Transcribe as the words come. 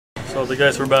So the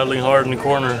guys were battling hard in the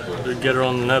corner to get her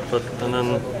on the net, and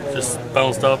then just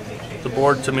bounced up the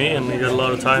board to me, and he got a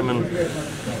lot of time and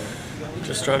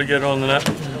just tried to get her on the net.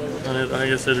 And I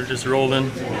guess it just rolled in.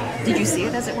 Did you see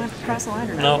it as it went across the line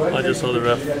or not? No, I just saw the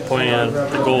ref pointing at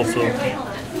the goal, so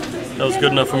that was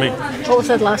good enough for me. What was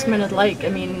that last minute like? I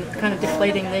mean, kind of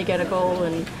deflating, they get a goal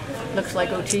and looks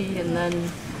like OT, and then...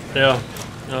 Yeah,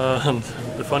 and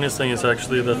the funniest thing is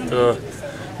actually that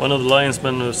one of the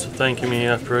linesmen was thanking me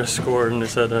after I scored, and they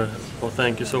said, well,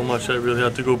 thank you so much, I really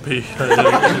had to go pee.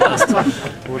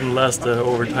 It wouldn't last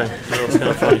overtime. That was kind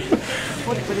of funny.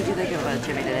 What did you think of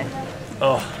Jimmy today?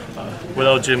 Oh,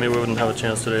 without Jimmy, we wouldn't have a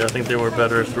chance today. I think they were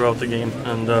better throughout the game,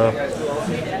 and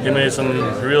he made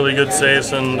some really good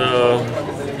saves, and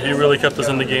he really kept us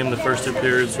in the game the first 2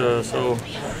 periods. So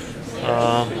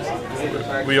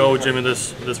we owe Jimmy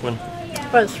this win.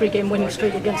 About a 3-game winning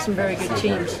streak against some very good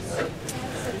teams.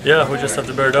 Yeah, we just have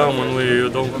to bear down when we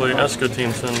don't play as good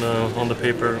teams, and on the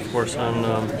paper, of course. And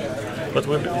but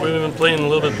we've been playing a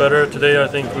little bit better today. I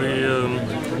think we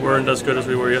weren't as good as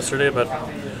we were yesterday, but I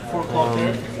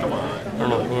don't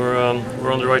know.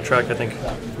 We're on the right track, I think.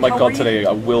 Mike called today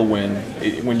a will win.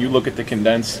 When you look at the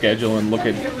condensed schedule and look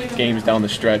at games down the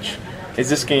stretch, is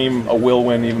this game a will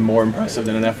win even more impressive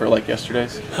than an effort like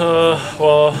yesterday's?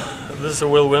 Well, this is a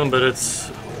will win, but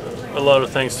it's a lot of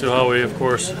thanks to Howie, of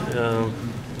course.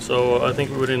 So I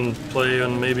think we didn't play,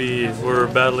 and maybe we're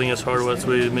battling as hard as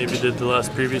we maybe did the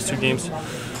previous 2 games.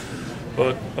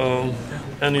 But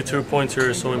any 2 points here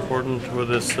is so important with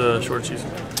this short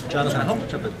season. Jonathan, how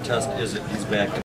much of a test is it he's back?